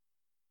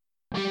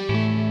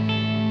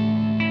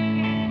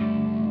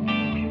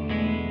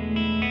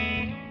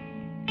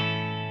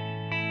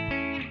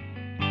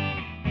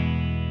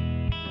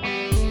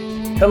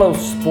Hello,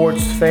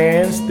 sports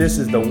fans. This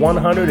is the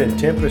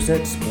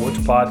 110% Sports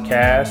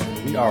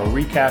Podcast. We are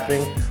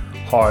recapping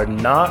Hard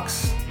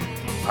Knocks.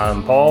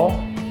 I'm Paul.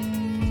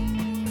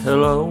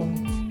 Hello.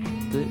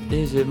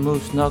 Is it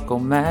Moose Knuckle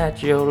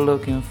Matt you're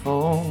looking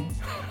for?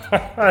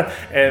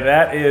 And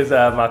that is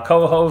my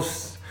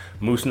co-host,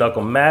 Moose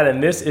Knuckle Matt.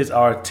 And this is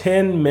our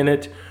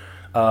 10-minute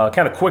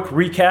kind of quick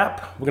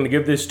recap. We're going to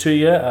give this to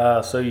you.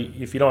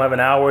 If you don't have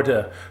an hour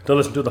to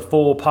listen to the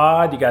full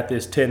pod, you got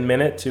this 10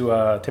 minutes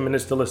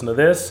to listen to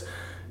this.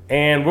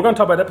 And we're going to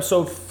talk about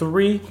episode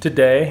 3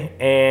 today.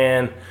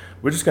 And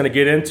we're just going to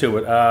get into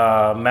it.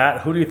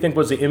 Matt, who do you think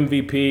was the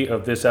MVP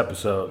of this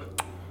episode?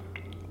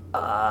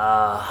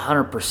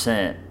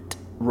 100%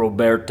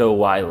 Roberto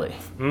Wiley,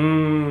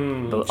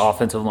 the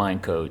offensive line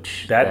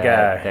coach.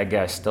 That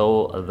guy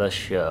stole the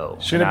show.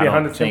 Shouldn't it be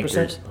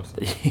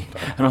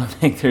 110%? I don't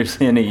think there's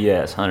any.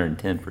 Yes,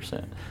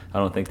 110%. I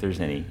don't think there's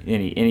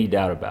any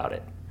doubt about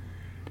it.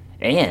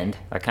 And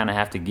I kind of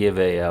have to give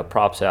a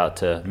props out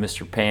to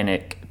Mr.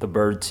 Panic, the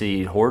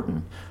Birdseed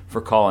Horton,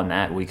 for calling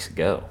that weeks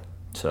ago.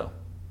 So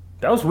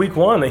that was week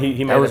 1 that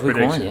he made his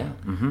prediction. Week 1, yeah.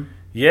 Mm-hmm.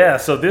 Yeah.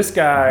 So this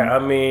guy, I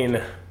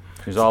mean,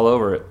 he's all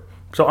over it.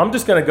 So I'm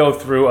just going to go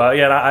through,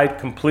 and I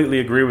completely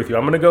agree with you.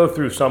 I'm going to go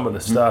through some of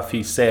the stuff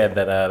he said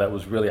that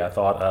was really, I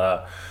thought,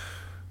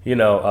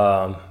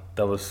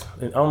 that was,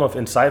 I don't know if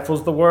insightful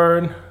is the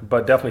word,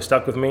 but definitely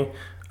stuck with me.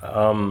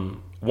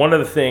 One of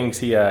the things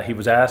he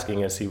was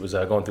asking as he was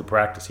going through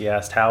practice, he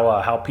asked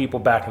how people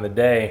back in the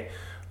day,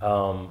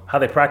 how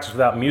they practiced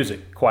without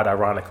music, quite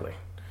ironically.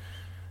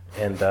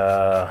 And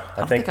I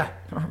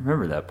don't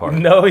remember that part.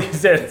 No, he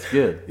said it's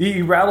good.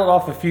 He rattled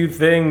off a few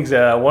things.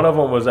 One of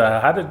them was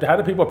how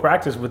did people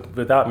practice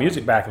without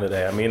music back in the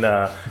day? I mean,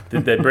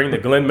 did they bring the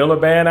Glenn Miller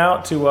Band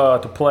out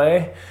to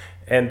play?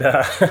 And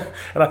and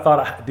I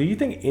thought, do you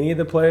think any of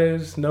the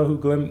players know who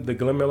the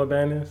Glenn Miller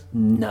Band is?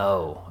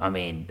 No, I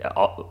mean,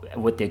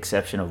 with the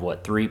exception of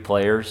 3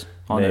 players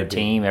on their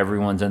team,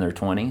 everyone's in their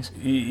 20s.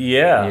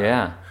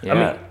 Yeah. I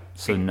mean,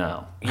 so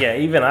no. Yeah,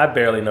 even I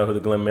barely know who the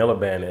Glenn Miller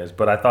Band is,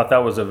 but I thought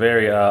that was a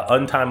very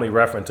untimely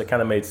reference. It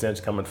kind of made sense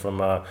coming from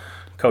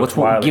Coach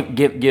Wiley.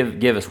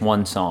 Give us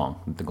one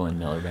song that the Glenn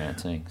Miller Band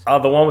sings.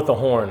 The one with the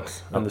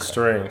horns and the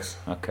strings.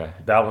 Okay.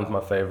 That one's my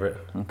favorite.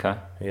 Okay.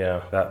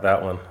 Yeah,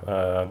 that one.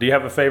 Do you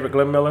have a favorite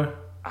Glenn Miller?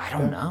 I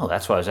don't know.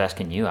 That's why I was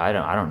asking you. I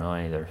don't know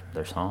any of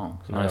their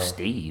songs. I know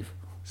Steve.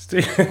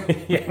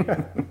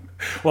 Yeah.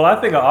 Well, I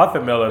think of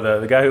Arthur Miller,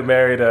 the guy who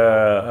married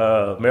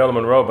Marilyn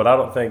Monroe, but I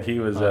don't think he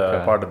was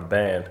part of the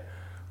band.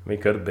 I mean,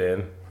 he could have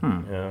been.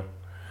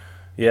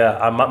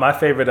 Yeah. My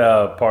favorite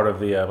part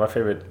of my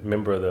favorite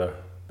member of the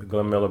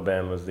Glenn Miller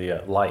Band was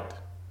the Light.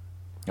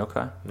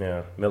 Okay.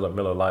 Yeah,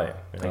 Miller Light.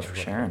 Thanks for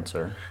sharing,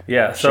 sir.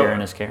 Yeah,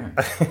 sharing is caring.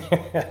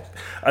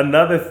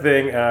 Another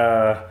thing,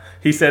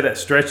 he said that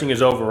stretching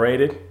is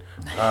overrated.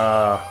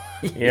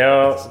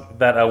 Yes.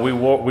 That we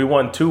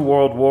won 2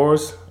 world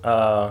wars,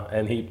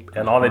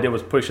 and all they did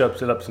was push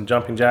ups, sit ups, and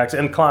jumping jacks,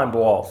 and climbed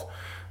walls,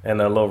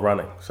 and a little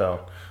running.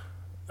 So,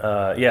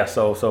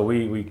 so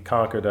we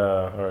conquered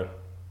or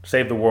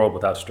saved the world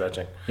without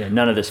stretching. Yeah,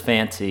 none of this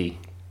fancy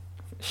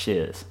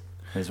shiz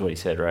is what he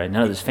said, right?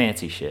 None of this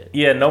fancy shit.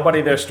 Yeah,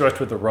 nobody there stretched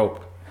with a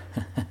rope.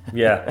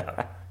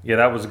 Yeah,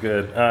 that was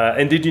good.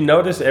 And did you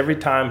notice every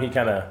time he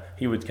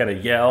would kind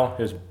of yell,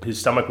 his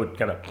stomach would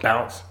kind of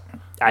bounce?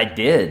 I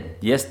did.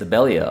 Yes, the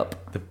belly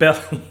up. The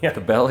belly, yeah.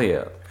 The belly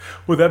up.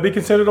 Would that be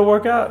considered a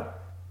workout?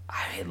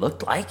 It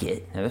looked like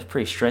it. It was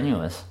pretty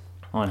strenuous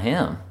on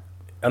him.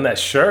 And that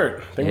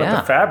shirt. Think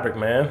about the fabric,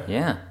 man.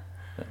 Yeah.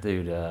 That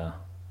dude,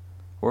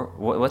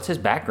 what's his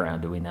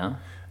background, do we know?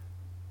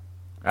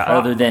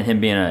 Other than him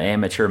being an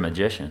amateur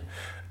magician.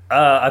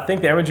 I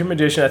think the amateur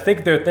magician, I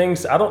think there are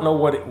things, I don't know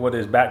what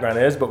his background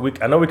is,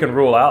 but I know we can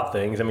rule out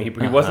things. I mean,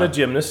 he wasn't a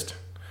gymnast.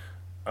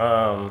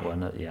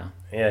 Yeah,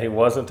 he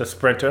wasn't a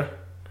sprinter.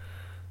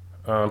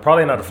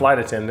 Probably not a flight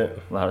attendant.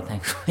 A lot of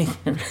things we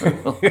can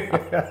rule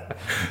out.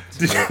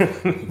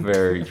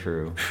 Very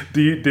true.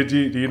 Do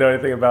you know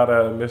anything about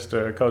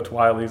Mr. Coach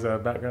Wiley's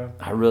background?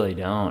 I really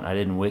don't. I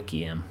didn't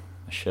wiki him.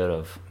 I should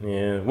have.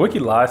 Yeah, Wiki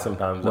lies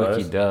sometimes.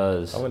 Wiki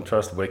does. I wouldn't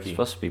trust Wiki. He's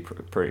supposed to be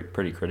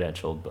pretty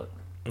credentialed, but.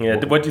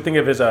 Yeah. What do you think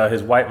of his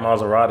white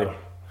Maserati?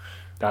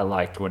 I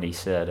liked when he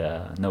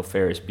said no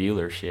Ferris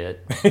Bueller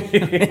shit.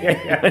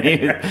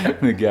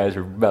 The guys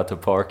are about to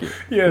park it.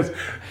 Yes.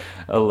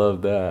 I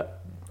love that.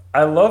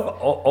 I love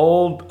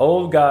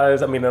old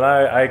guys. I mean, and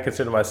I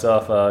consider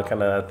myself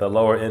kind of at the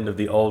lower end of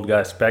the old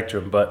guy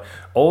spectrum. But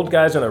old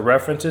guys and the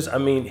references. I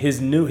mean,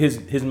 his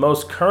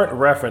most current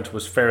reference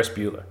was Ferris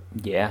Bueller.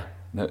 Yeah,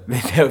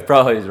 that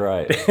probably is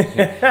right.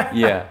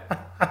 Yeah.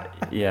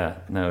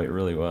 No, it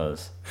really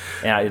was.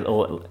 And it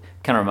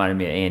kind of reminded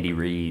me of Andy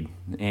Reid.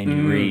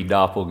 Reid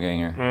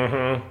doppelganger.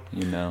 Mm-hmm.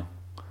 You know.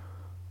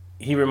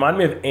 He reminded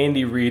me of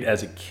Andy Reid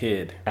as a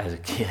kid.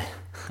 Exactly.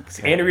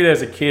 Andy Reid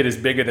as a kid is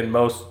bigger than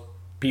most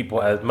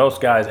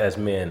guys as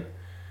men.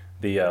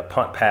 The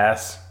punt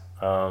pass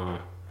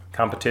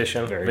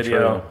competition Very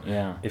video. True.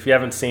 Yeah. If you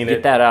haven't seen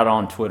Get that out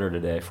on Twitter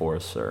today for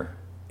us, sir.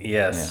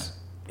 Yes.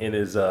 It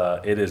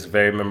is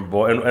very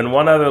memorable. And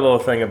one other little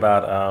thing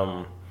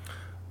about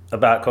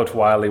Coach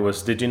Wiley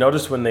was, did you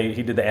notice when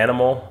he did the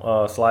animal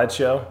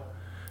slideshow?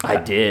 I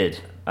did.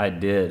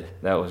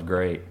 That was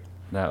great.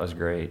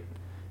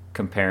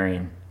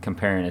 Comparing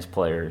his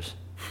players,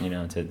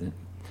 to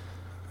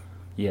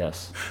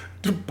yes.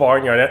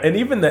 Barnyard, and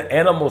even the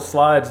animal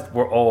slides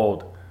were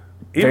old.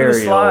 Even Very the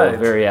slides.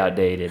 old, very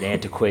outdated,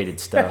 antiquated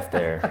stuff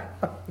there.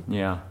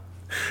 Yeah.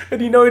 And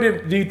do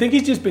you think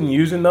he's just been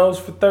using those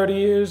for 30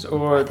 years,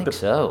 or? I think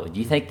so. Do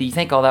you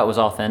think all that was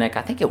authentic?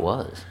 I think it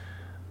was.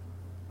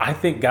 I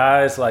think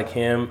guys like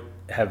him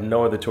have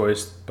no other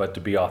choice but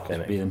to be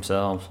authentic. Be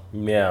themselves.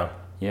 Yeah.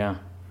 Yeah.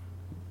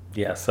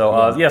 Yeah.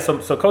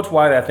 So Coach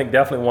Wiley, I think,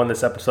 definitely won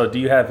this episode. Do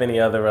you have any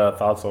other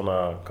thoughts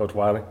on Coach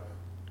Wiley?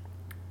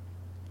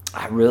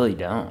 I really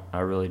don't.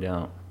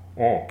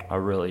 Oh. I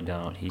really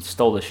don't. He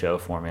stole the show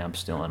for me. I'm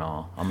still in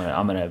awe. I'm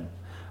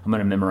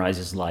gonna memorize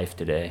his life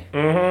today.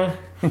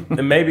 Mm-hmm.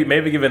 And maybe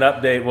give an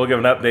update. We'll give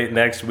an update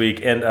next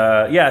week. And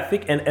I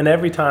think and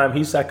every time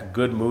he's like a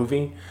good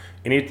movie.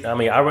 And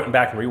I went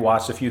back and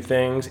rewatched a few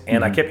things,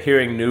 and I kept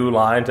hearing new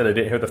lines that I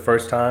didn't hear the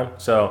first time.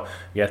 So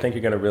yeah, I think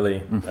you're gonna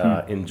really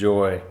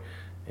enjoy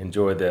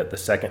the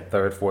second,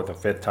 third, fourth, and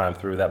fifth time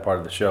through that part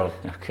of the show.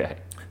 Okay.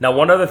 Now,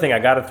 one other thing, I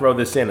got to throw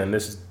this in, and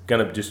this is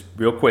going to just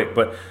real quick,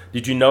 but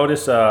did you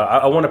notice,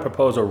 I want to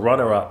propose a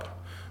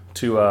runner-up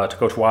to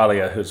Coach Wiley,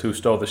 who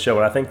stole the show,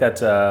 and I think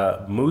that's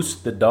Moose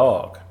the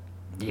dog.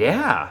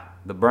 Yeah,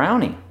 the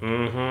brownie.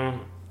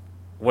 Mm-hmm.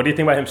 What do you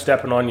think about him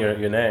stepping on your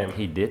name?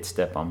 He did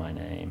step on my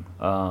name.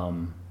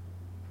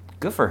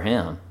 Good for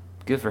him.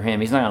 He's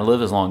not going to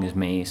live as long as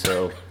me,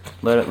 so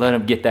let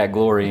him get that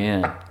glory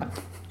in.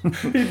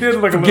 He did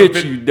look a little Get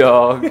bit. you,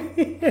 dog.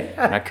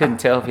 Yeah. I couldn't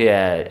tell if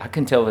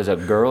it was a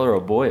girl or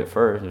a boy at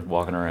first. Just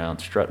walking around,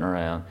 strutting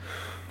around.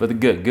 But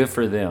good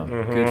for them.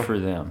 Mm-hmm.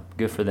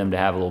 Good for them to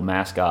have a little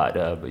mascot.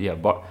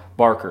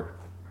 Barker.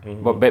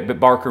 Mm-hmm.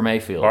 Barker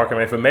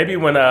Mayfield. Maybe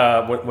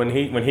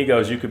when he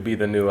goes, you could be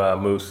the new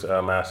Moose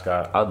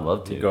mascot. I'd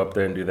love to. You go up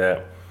there and do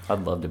that. I'd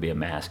love to be a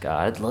mascot.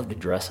 I'd love to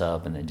dress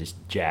up and then just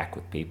jack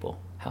with people.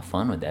 How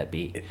fun would that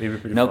be? It'd be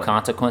pretty No fun.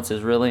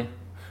 consequences, really.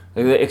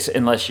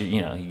 Unless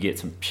you get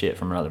some shit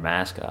from another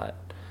mascot,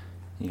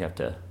 you'd have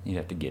to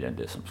get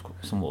into some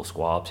little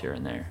squabs here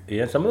and there.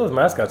 Yeah, some of those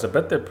mascots, I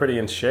bet they're pretty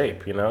in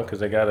shape, because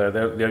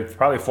they're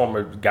probably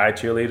former guy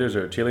cheerleaders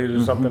or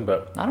cheerleaders or something.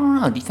 But I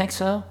don't know. Do you think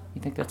so?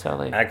 You think that's how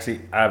they?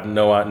 actually, I have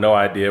no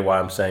idea why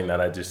I'm saying that.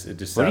 It just What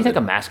do you sounded- think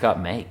a mascot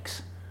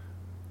makes?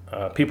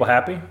 People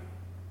happy?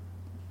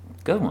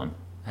 Good one.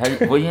 What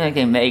do you think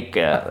they make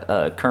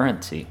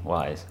currency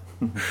wise?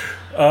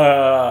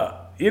 I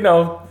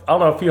don't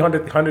know, a few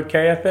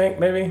 100K, I think,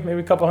 maybe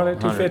a couple hundred,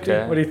 250.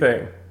 100K. What do you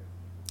think?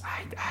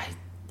 I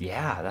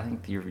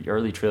think your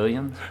early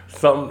trillions.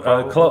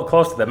 Something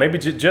close to that, maybe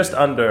just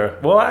under.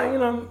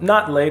 Well,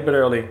 not late, but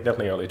early,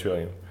 definitely early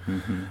trillion.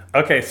 Mm-hmm.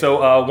 Okay,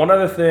 so one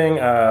other thing,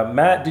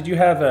 Matt, did you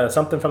have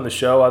something from the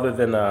show other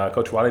than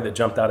Coach Wiley that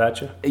jumped out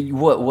at you?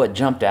 What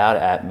jumped out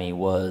at me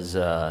was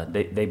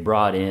they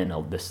brought in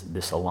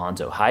this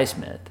Alonzo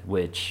Highsmith,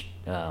 which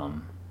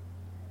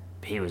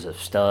he was a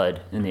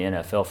stud in the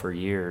NFL for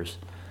years.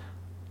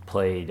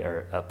 Played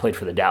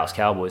for the Dallas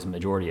Cowboys the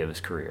majority of his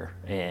career,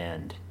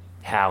 and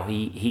how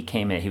he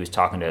came in, he was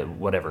talking to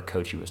whatever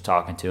coach he was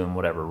talking to in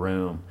whatever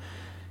room,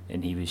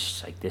 and he was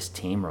just like, this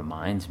team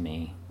reminds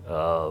me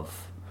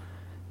of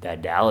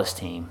that Dallas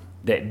team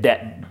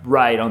that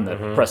right on the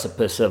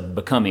precipice of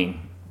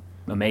becoming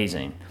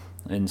amazing.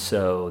 And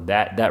so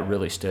that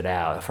really stood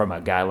out from a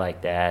guy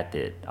like that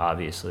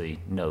obviously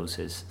knows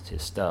his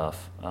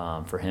stuff,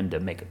 for him to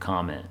make a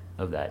comment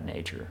of that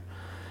nature.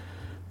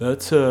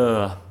 That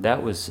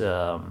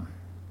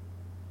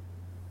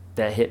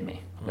hit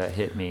me. That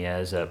hit me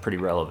as pretty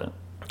relevant.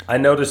 I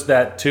noticed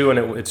that too,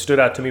 and it stood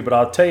out to me. But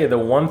I'll tell you, the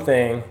one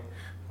thing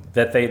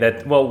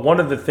one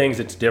of the things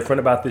that's different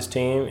about this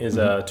team is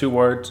 2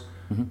 words: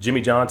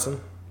 Jimmy Johnson.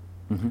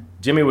 Mm-hmm.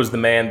 Jimmy was the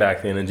man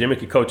back then, and Jimmy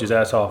could coach his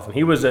ass off. And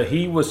he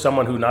was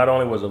someone who not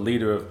only was a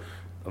leader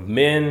of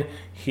men,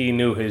 he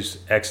knew his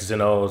X's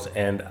and O's.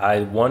 And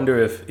I wonder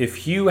if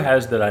Hugh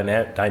has the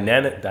dynamics.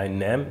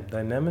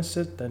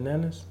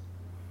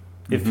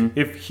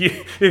 If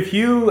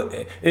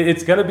Hugh,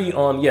 it's going to be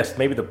on, yes,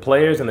 maybe the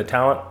players and the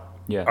talent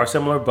are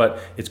similar,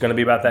 but it's going to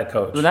be about that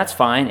coach. Well, that's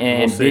fine.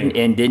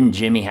 And didn't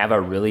Jimmy have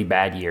a really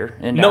bad year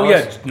in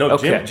Dallas?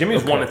 Okay.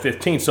 Jimmy's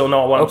 1-15. So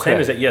no, what I'm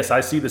saying is that yes,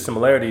 I see the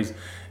similarities.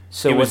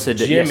 So what's the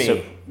Jimmy?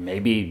 So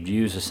maybe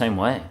Hugh's the same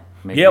way.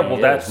 Maybe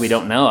we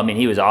don't know. I mean,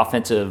 he was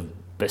offensive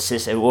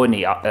assistant, wasn't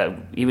he?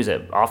 He was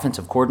an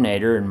offensive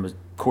coordinator and was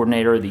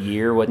coordinator of the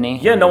year, wasn't he?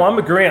 Yeah, no, I'm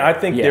agreeing. I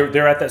think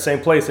they're at that same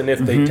place, and if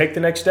they take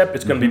the next step,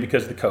 it's going to be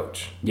because of the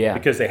coach. Yeah,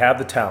 because they have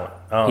the talent.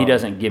 He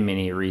doesn't give me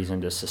any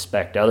reason to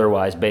suspect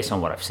otherwise, based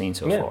on what I've seen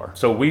so far.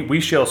 So we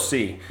shall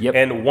see. Yep.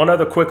 And one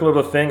other quick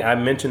little thing, I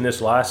mentioned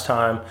this last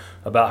time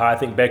about how I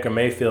think Baker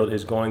Mayfield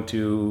is going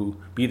to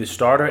be the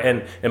starter,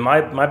 and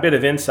my bit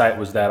of insight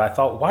was that I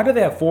thought, why do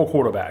they have 4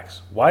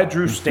 quarterbacks? Why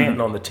Drew Stanton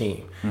on the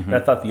team? And I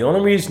thought the only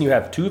reason you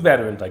have 2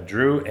 veterans like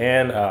Drew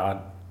and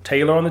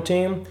Taylor on the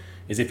team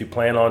is if you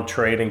plan on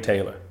trading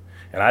Taylor.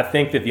 And I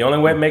think that the only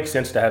way it makes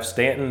sense to have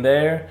Stanton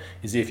there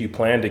is if you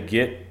plan to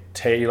get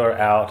Taylor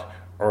out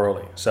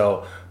early.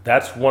 So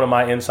that's one of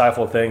my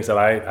insightful things that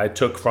I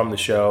took from the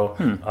show.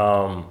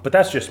 But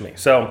that's just me.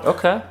 So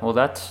okay, well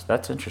that's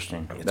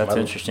interesting. That's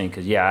interesting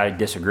because I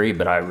disagree,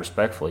 but I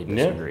respectfully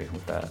disagree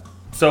with that.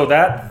 So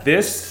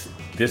this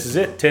is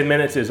it. 10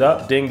 minutes is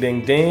up. Ding,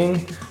 ding,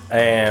 ding.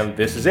 And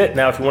this is it.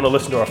 Now, if you want to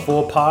listen to our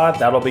full pod,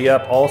 that'll be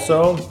up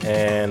also.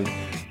 And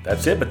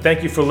that's it. But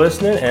thank you for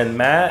listening. And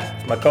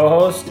Matt, my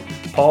co-host,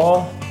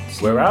 Paul,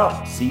 we're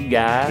out. See you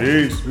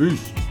guys.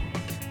 Peace.